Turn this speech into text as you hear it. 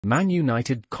Man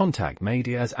United contact made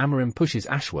as Amorim pushes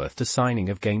Ashworth to signing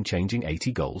of game-changing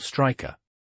 80-goal striker.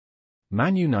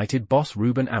 Man United boss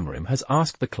Ruben Amorim has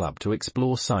asked the club to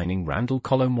explore signing Randal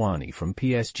Kolo Muani from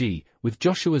PSG, with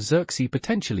Joshua Zirkzee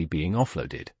potentially being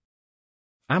offloaded.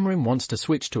 Amorim wants to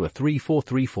switch to a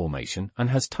 3-4-3 formation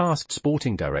and has tasked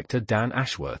sporting director Dan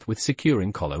Ashworth with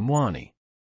securing Kolo Muani.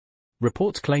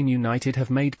 Reports claim United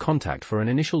have made contact for an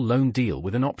initial loan deal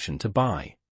with an option to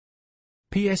buy.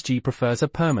 PSG prefers a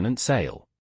permanent sale.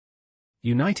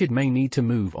 United may need to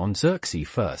move on Zirkzee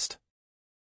first.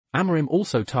 Amorim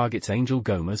also targets Angel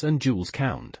Gomes and Jules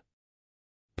Kounde.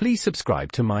 Please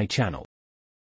subscribe to my channel.